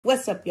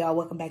What's up, y'all?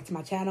 Welcome back to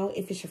my channel.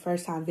 If it's your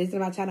first time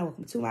visiting my channel,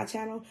 welcome to my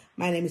channel.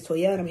 My name is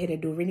Toya, and I'm here to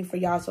do a reading for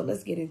y'all. So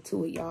let's get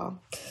into it, y'all.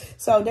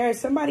 So there is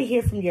somebody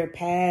here from your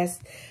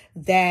past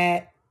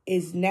that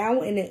is now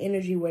in an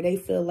energy where they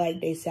feel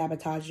like they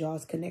sabotage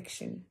y'all's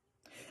connection.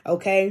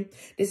 Okay?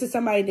 This is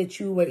somebody that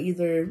you were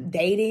either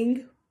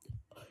dating,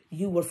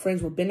 you were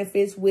friends with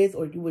benefits with,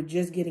 or you were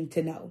just getting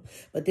to know.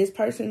 But this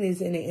person is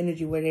in an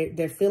energy where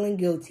they're feeling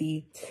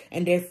guilty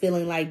and they're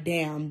feeling like,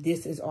 damn,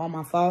 this is all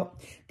my fault.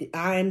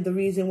 I'm the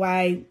reason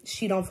why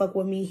she don't fuck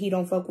with me. He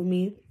don't fuck with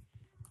me.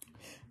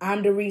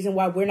 I'm the reason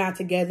why we're not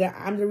together.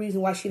 I'm the reason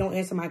why she don't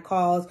answer my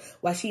calls,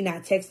 why she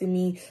not texting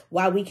me,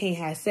 why we can't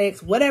have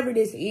sex. Whatever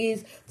this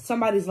is,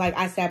 somebody's like,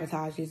 I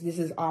sabotage this. This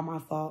is all my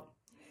fault.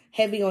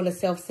 Heavy on the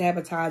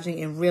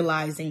self-sabotaging and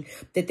realizing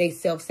that they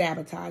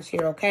self-sabotage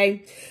here,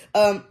 okay?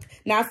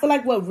 Now, I feel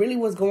like what really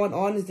was going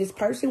on is this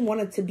person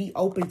wanted to be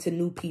open to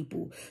new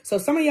people. So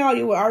some of y'all,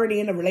 you were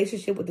already in a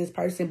relationship with this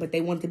person, but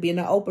they wanted to be in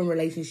an open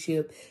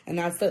relationship. And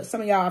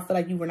some of y'all, I feel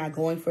like you were not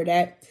going for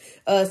that.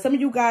 Some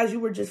of you guys, you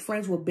were just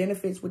friends with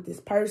benefits with this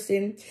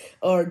person,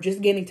 or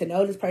just getting to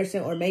know this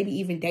person, or maybe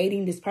even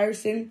dating this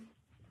person.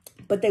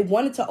 But they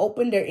wanted to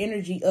open their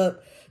energy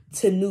up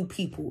to new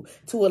people,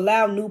 to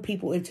allow new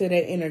people into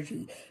their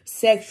energy,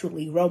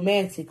 sexually,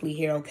 romantically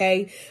here,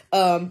 okay?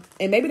 And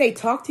maybe they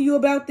talked to you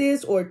about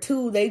this, or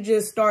two, they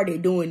just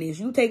started doing this.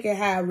 You take it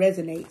how it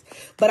resonates.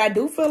 But I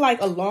do feel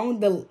like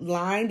along the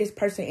line, this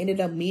person ended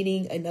up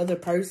meeting another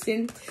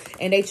person,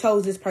 and they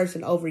chose this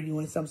person over you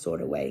in some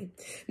sort of way.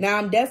 Now,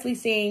 I'm definitely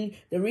seeing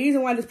the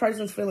reason why this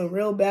person's feeling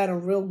real bad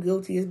and real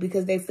guilty is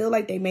because they feel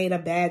like they made a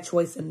bad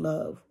choice in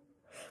love.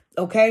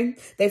 Okay,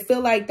 they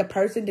feel like the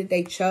person that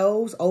they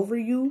chose over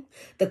you,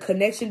 the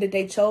connection that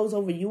they chose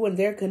over you and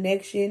their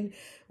connection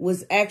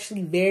was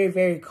actually very,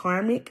 very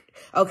karmic.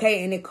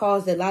 Okay, and it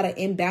caused a lot of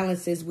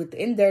imbalances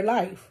within their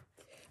life.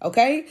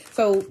 Okay,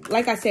 so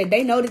like I said,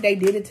 they know that they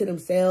did it to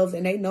themselves,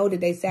 and they know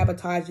that they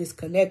sabotaged this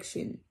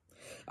connection.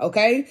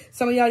 Okay,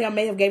 some of y'all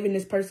may have given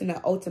this person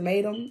an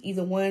ultimatum.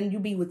 Either one, you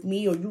be with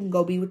me or you can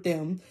go be with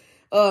them.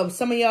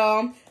 Some of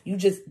y'all, you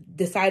just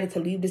decided to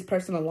leave this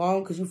person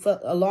alone because you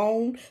felt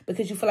alone,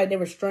 because you feel like they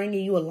were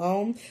stringing you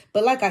along.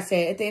 But like I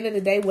said, at the end of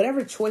the day,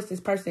 whatever choice this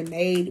person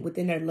made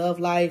within their love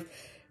life,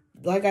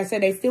 like I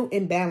said, they feel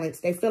imbalanced.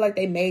 They feel like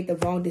they made the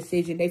wrong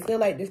decision. They feel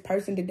like this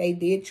person that they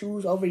did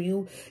choose over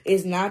you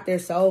is not their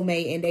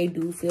soulmate, and they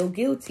do feel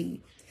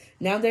guilty.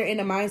 Now they're in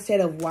the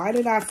mindset of, why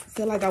did I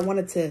feel like I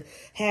wanted to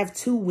have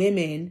two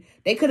women?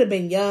 They could have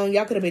been young.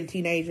 Y'all could have been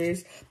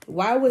teenagers.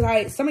 Why was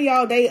I, some of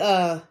y'all,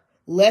 they,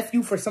 left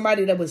you for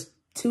somebody that was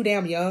too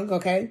damn young,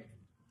 okay?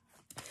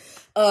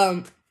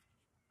 But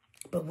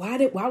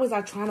why was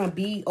I trying to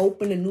be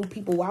open to new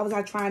people? Why was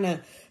I trying to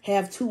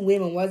have two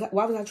women? Why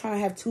was I trying to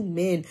have two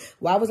men?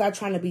 Why was I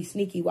trying to be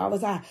sneaky? Why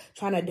was I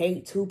trying to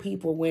date two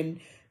people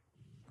when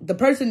the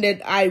person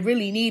that I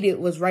really needed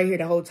was right here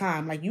the whole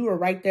time? Like, you were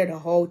right there the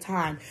whole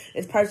time.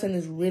 This person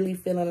is really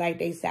feeling like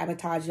they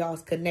sabotage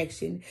y'all's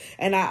connection.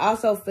 And I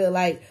also feel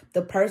like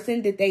the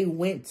person that they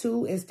went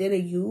to instead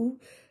of you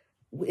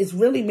is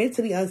really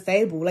mentally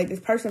unstable. Like,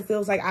 this person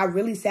feels like, I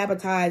really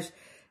sabotaged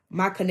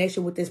my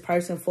connection with this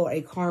person for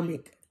a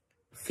karmic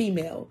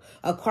female,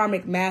 a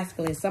karmic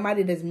masculine,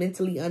 somebody that's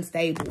mentally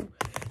unstable.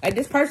 Like,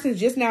 this person is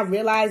just now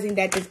realizing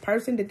that this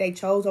person that they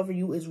chose over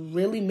you is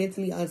really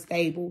mentally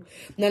unstable.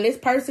 Now, this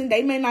person,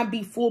 they may not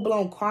be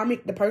full-blown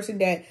karmic, the person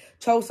that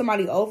chose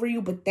somebody over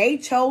you, but they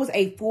chose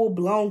a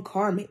full-blown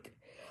karmic.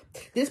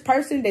 This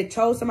person that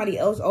chose somebody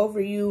else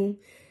over you,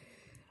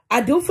 I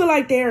do feel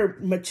like they're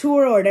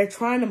mature, or they're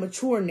trying to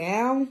mature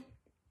now.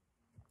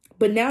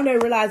 But now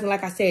they're realizing,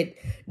 like I said,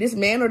 this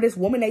man or this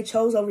woman they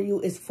chose over you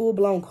is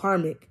full-blown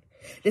karmic.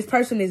 This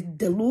person is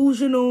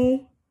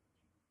delusional,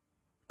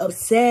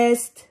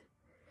 obsessed,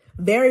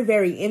 very,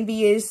 very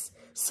envious,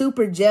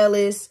 super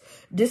jealous.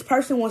 This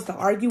person wants to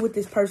argue with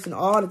this person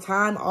all the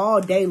time,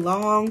 all day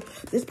long.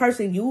 This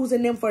person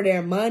using them for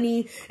their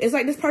money. It's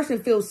like this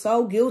person feels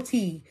so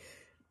guilty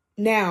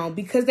now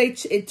because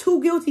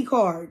two guilty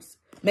cards.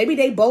 Maybe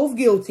they both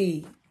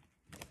guilty,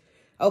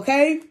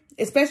 okay?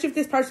 Especially if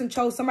this person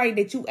chose somebody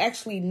that you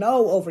actually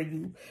know over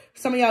you.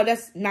 Some of y'all,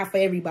 that's not for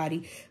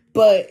everybody.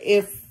 But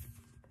if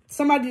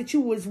somebody that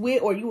you was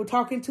with, or you were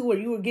talking to, or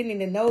you were getting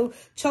to know,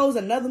 chose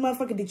another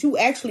motherfucker that you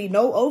actually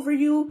know over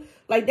you,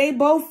 like, they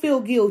both feel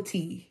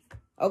guilty,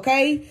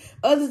 okay?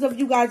 Others of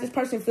you guys, this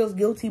person feels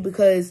guilty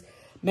because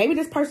maybe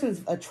this person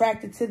is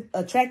attractive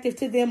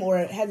to them, or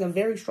has a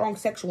very strong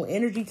sexual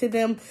energy to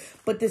them.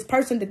 But this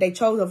person that they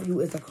chose over you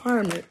is a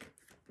karmic.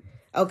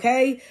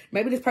 Okay,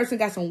 maybe this person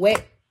got some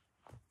wet.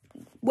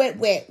 But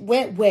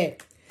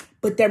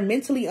they're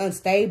mentally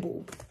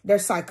unstable. They're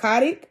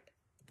psychotic.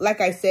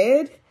 Like I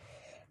said,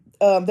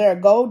 they're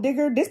a gold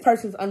digger. This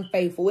person's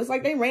unfaithful. It's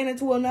like they ran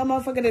into another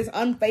motherfucker that's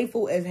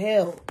unfaithful as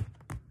hell.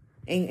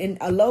 And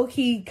a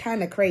low-key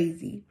kind of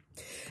crazy.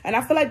 And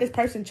I feel like this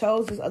person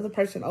chose this other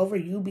person over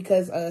you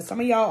because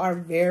some of y'all are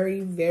very,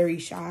 very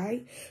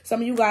shy.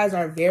 Some of you guys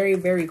are very,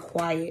 very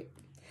quiet.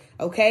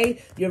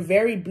 Okay, you're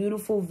very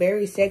beautiful,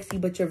 very sexy,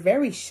 but you're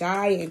very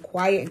shy and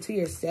quiet and to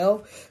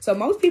yourself. So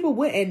most people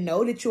wouldn't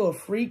know that you're a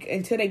freak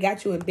until they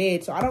got you in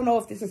bed. So I don't know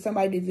if this is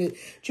somebody that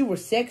you were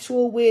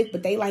sexual with,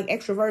 but they like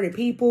extroverted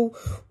people,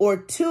 or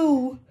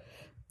two,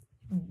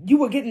 you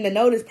were getting to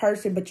know this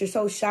person, but you're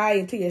so shy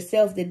and to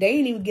yourself that they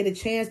didn't even get a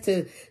chance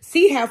to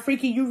see how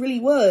freaky you really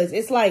was.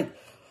 It's like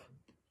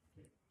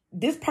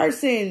this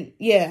person,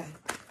 yeah,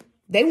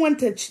 they want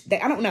to,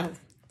 I don't know.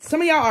 Some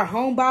of y'all are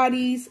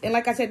homebodies. And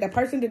like I said, the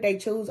person that they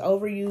choose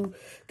over you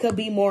could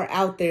be more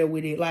out there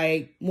with it.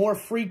 Like more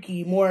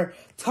freaky, more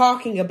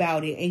talking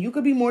about it. And you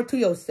could be more to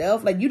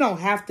yourself. Like you don't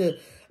have to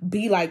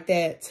be like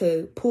that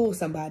to pull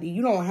somebody.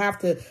 You don't have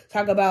to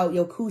talk about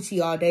your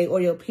coochie all day or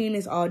your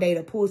penis all day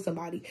to pull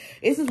somebody.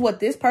 This is what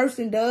this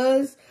person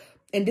does.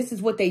 And this is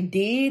what they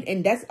did.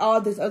 And that's all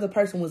this other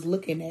person was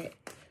looking at.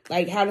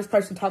 Like how this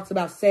person talks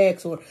about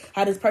sex or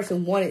how this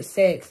person wanted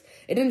sex.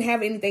 It didn't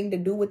have anything to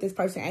do with this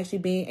person actually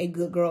being a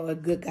good girl or a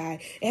good guy.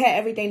 It had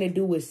everything to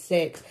do with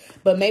sex.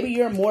 But maybe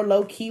you're more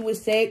low-key with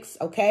sex,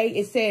 okay?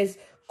 It says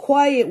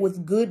quiet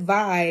with good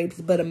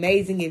vibes, but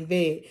amazing in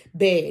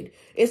bed.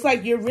 It's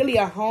like you're really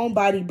a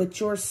homebody, but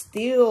you're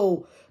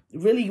still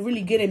really,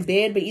 really good in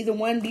bed. But either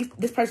one,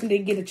 this person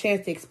didn't get a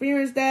chance to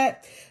experience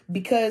that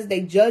because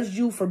they judged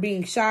you for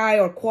being shy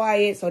or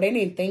quiet. So they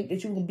didn't think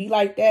that you would be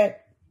like that.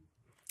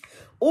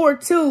 Or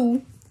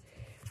two,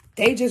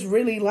 they just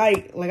really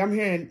like I'm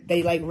hearing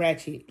they like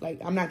ratchet.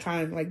 Like, I'm not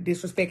trying to like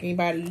disrespect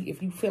anybody.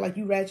 If you feel like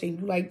you ratchet and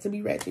you like to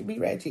be ratchet, be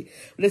ratchet.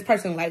 But this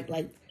person like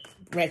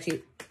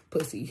ratchet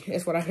pussy.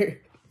 That's what I heard.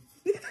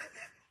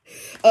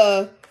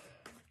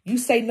 You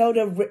say no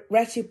to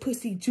ratchet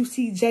pussy,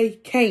 Juicy J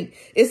can't.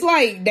 It's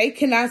like they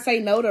cannot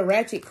say no to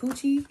ratchet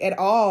coochie at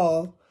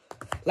all.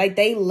 Like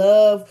they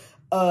love,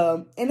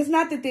 and it's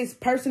not that this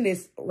person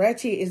is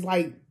ratchet is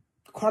like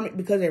karmic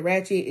because they're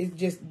ratchet. It's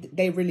just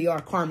they really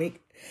are karmic.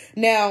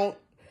 Now,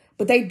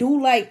 but they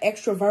do like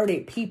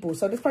extroverted people.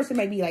 So this person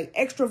may be like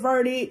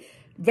extroverted,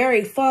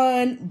 very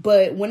fun,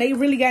 but when they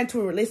really got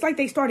into it, it's like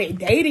they started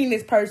dating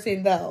this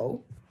person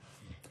though.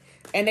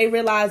 And they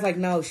realized like,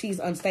 no, she's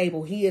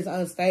unstable. He is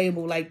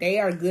unstable. Like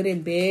they are good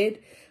in bed,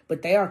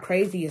 but they are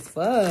crazy as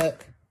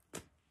fuck.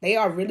 They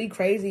are really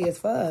crazy as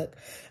fuck.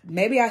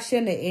 Maybe I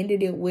shouldn't have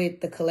ended it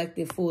with the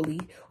collective fully,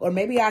 or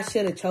maybe I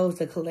should have chose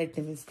the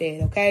collective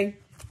instead, okay?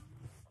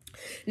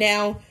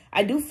 Now,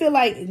 I do feel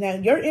like now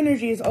your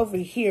energy is over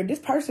here. This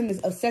person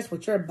is obsessed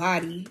with your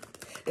body.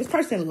 This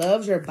person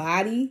loves your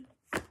body.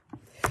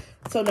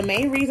 So the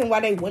main reason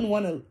why they wouldn't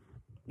want to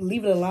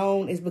leave it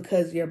alone is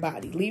because your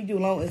body. Leave you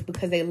alone is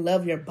because they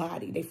love your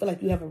body. They feel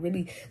like you have a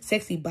really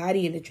sexy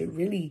body and that you're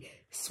really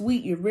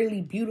sweet. You're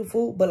really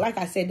beautiful. But like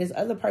I said, this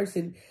other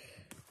person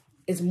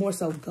is more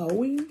so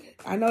going.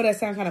 I know that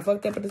sounds kind of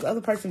fucked up, but this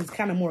other person is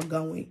kind of more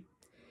going.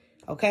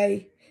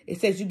 Okay? It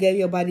says you gave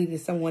your body to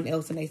someone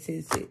else and they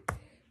sense it.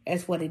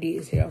 That's what it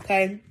is here,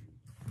 okay?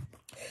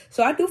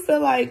 So I do feel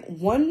like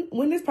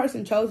when this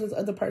person chose this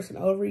other person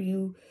over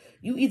you,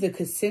 you either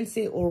could sense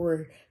it,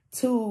 or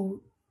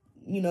two,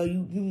 you know,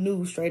 you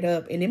knew straight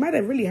up. And it might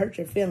have really hurt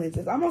your feelings.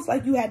 It's almost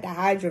like you had to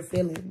hide your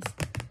feelings.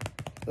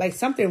 Like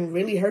something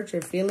really hurt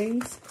your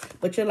feelings.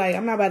 But you're like,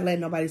 I'm not about to let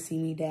nobody see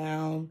me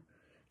down.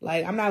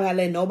 Like, I'm not about to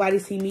let nobody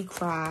see me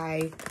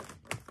cry.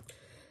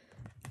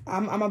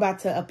 I'm about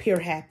to appear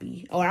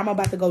happy, or I'm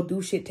about to go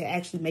do shit to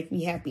actually make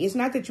me happy. It's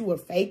not that you were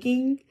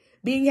faking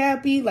being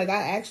happy. Like,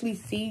 I actually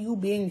see you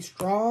being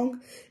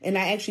strong, and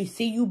I actually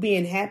see you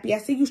being happy. I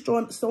see you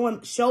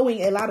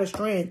showing a lot of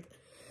strength,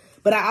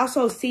 but I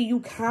also see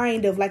you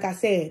kind of, like I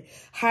said,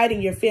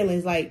 hiding your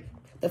feelings. Like,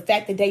 the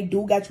fact that they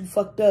do got you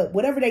fucked up,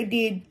 whatever they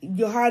did,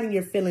 you're hiding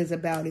your feelings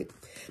about it.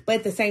 But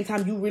at the same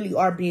time, you really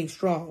are being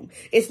strong.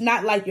 It's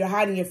not like you're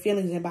hiding your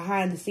feelings and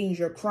behind the scenes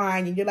you're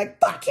crying and you're like,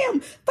 fuck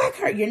him, fuck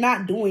her. You're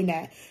not doing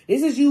that.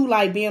 This is you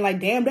like being like,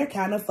 damn, that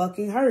kind of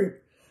fucking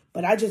hurt.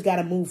 But I just got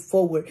to move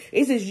forward.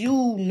 This is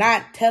you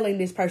not telling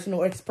this person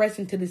or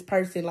expressing to this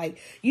person like,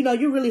 you know,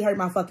 you really hurt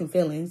my fucking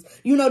feelings.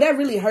 You know, that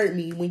really hurt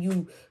me when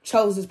you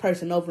chose this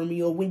person over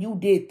me or when you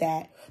did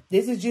that.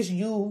 This is just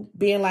you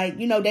being like,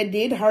 you know, that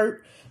did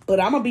hurt, but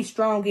I'm going to be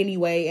strong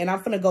anyway and I'm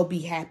going to go be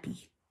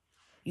happy.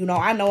 You know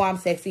I'm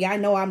sexy. I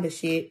know I'm the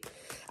shit.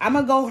 I'm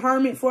going to go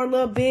hermit for a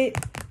little bit.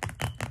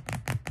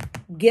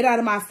 Get out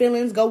of my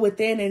feelings. Go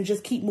within and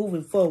just keep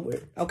moving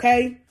forward.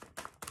 Okay?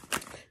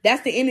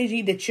 That's the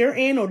energy that you're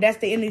in, or that's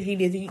the energy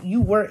that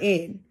you were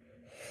in.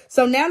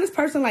 So now this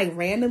person like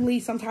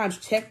randomly sometimes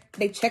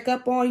check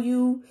up on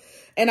you.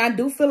 And I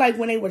do feel like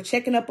when they were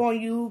checking up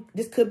on you,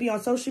 this could be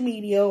on social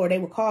media or they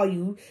would call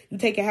you. You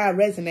take it how it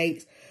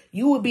resonates.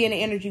 You would be in an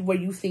energy where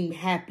you seem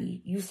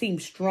happy. You seem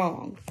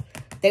strong.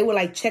 They would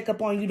like check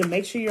up on you to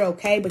make sure you're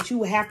okay, but you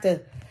would have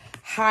to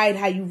hide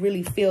how you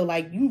really feel.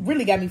 Like, you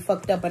really got me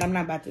fucked up, but I'm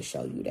not about to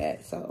show you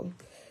that. So,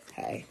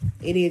 hey,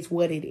 it is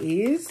what it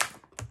is.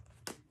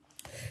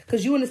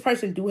 Because you and this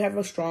person do have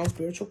a strong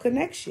spiritual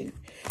connection.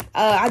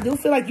 I do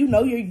feel like, you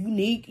know, you're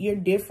unique, you're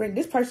different.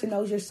 This person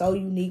knows you're so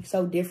unique,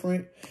 so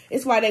different.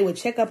 It's why they would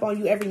check up on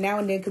you every now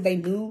and then, because they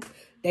knew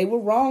they were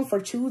wrong for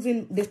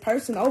choosing this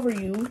person over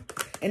you.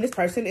 And this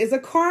person is a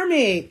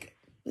karmic.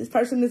 This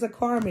person is a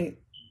karmic.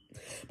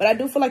 But I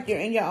do feel like you're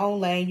in your own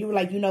lane. You were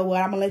like, you know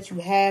what? I'm going to let you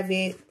have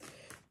it.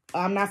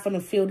 I'm not going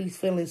to feel these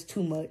feelings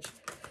too much.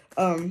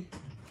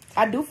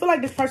 I do feel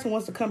like this person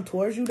wants to come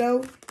towards you,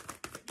 though.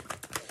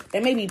 They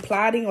may be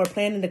plotting or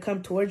planning to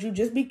come towards you.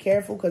 Just be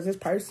careful because this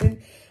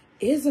person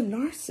is a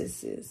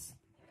narcissist.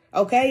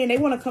 Okay? And they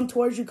want to come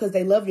towards you because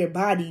they love your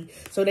body.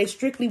 So they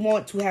strictly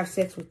want to have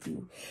sex with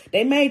you.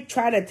 They may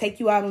try to take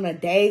you out on a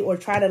date or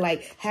try to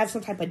like have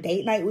some type of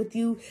date night with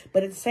you.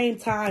 But at the same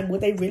time,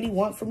 what they really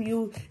want from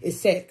you is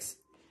sex.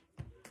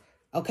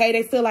 Okay?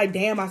 They feel like,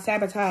 damn, I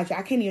sabotaged.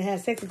 I can't even have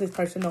sex with this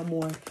person no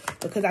more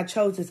because I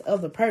chose this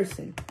other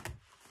person.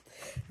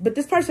 But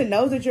this person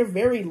knows that you're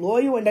very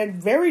loyal and they're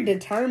very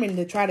determined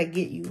to try to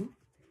get you.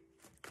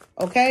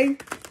 Okay?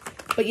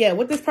 But yeah,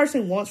 what this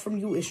person wants from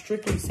you is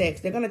strictly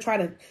sex. They're going to try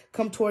to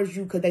come towards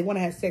you because they want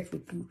to have sex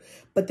with you.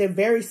 But they're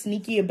very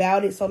sneaky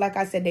about it. So like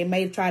I said, they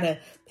may try to,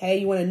 hey,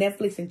 you want to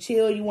Netflix and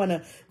chill. You want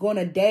to go on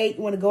a date.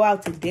 You want to go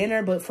out to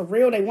dinner. But for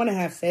real, they want to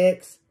have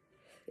sex.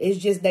 It's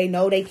just they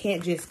know they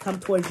can't just come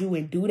towards you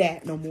and do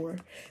that no more.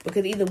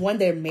 Because either one,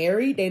 they're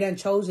married. They done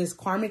chose this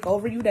karmic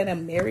over you. They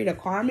done married a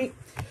karmic.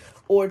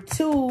 Or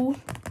two,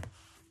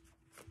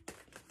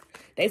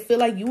 they feel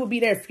like you will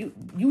be their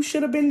you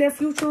should have been their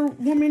future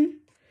woman.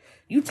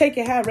 You take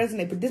it how it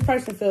resonates. But this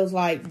person feels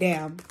like,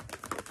 damn,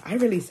 I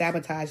really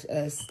sabotaged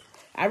us.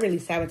 I really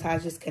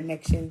sabotaged this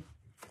connection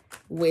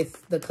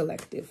with the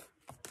collective.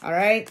 All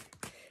right?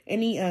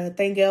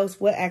 Anything else?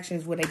 What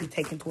actions would they be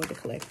taking toward the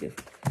collective?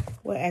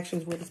 What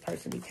actions would this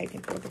person be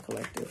taking toward the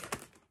collective?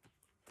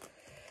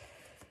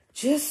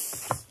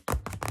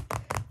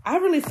 I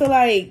really feel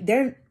like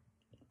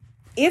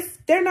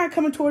if they're not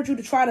coming towards you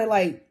to try to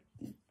like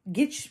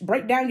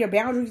break down your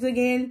boundaries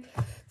again,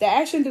 the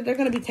action that they're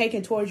going to be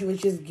taking towards you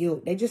is just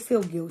guilt. They just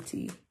feel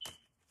guilty.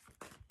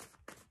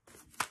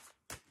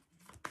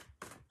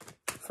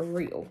 For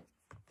real.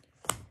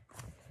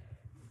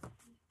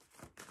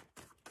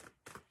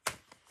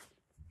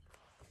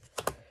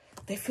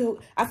 I feel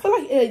like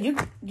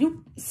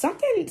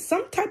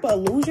some type of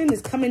illusion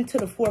is coming to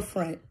the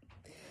forefront.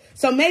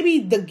 So maybe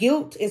the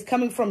guilt is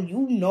coming from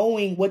you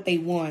knowing what they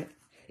want.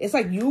 It's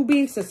like you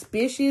being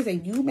suspicious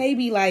and you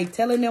maybe like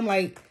telling them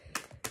like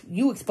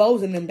you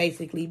exposing them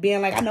basically.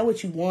 Being like, I know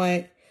what you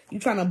want. You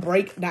trying to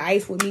break the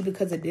ice with me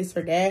because of this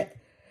or that.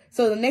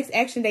 So the next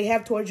action they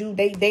have towards you,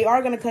 they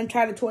are going to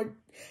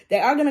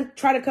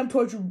try to come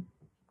towards you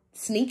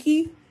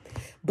sneaky.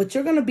 But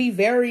you're going to be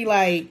very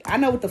like, I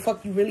know what the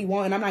fuck you really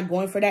want and I'm not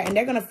going for that. And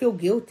they're going to feel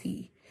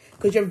guilty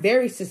because you're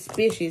very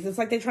suspicious. It's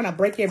like they're trying to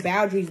break your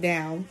boundaries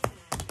down.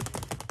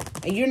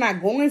 And you're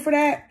not going for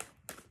that.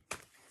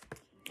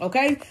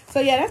 Okay, so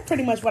yeah, that's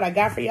pretty much what I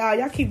got for y'all.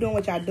 Y'all keep doing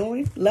what y'all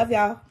doing. Love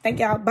y'all. Thank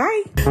y'all.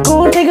 Bye.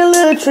 Go take a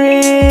little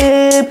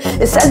trip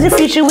inside the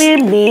future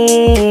with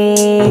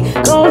me.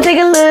 Go take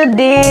a little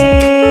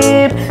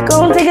dip.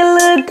 Go take a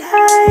little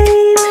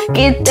dive.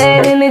 Get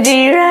that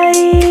energy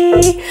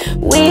right.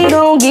 We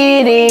gon'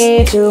 get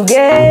it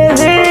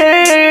together.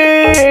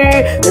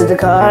 Cause the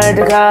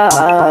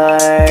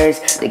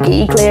cards, they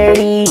keep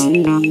clarity.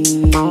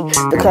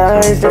 The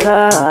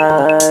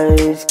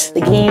cards,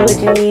 they keep what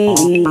you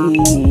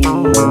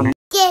need.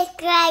 Get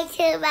right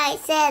to my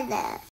center.